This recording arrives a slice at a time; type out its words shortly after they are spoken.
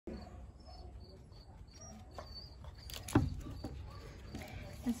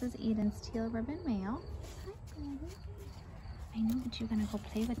This is Eden's teal ribbon male. Hi, buddy. I know that you're gonna go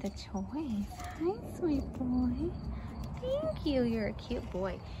play with the toys. Hi, sweet boy. Thank you. You're a cute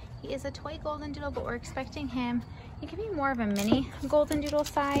boy. He is a toy golden doodle, but we're expecting him. He can be more of a mini golden doodle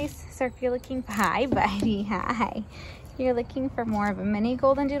size. So if you're looking for, hi, buddy. Hi. If you're looking for more of a mini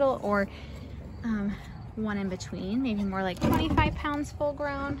golden doodle or one in between, maybe more like 25 pounds full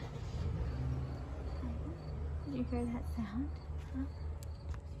grown. Did you hear that sound? Huh?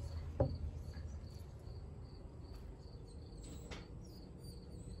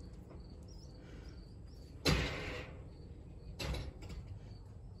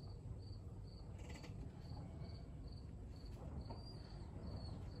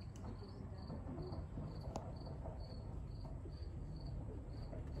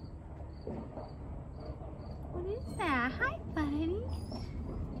 What is that? Hi, buddy.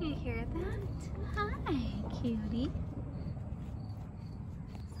 You hear that? Hi, cutie.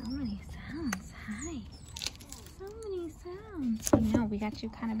 So many sounds. Hi. So many sounds. I know, we got you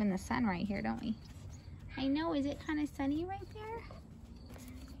kind of in the sun right here, don't we? I know, is it kind of sunny right there?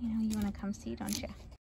 You know, you want to come see, don't you?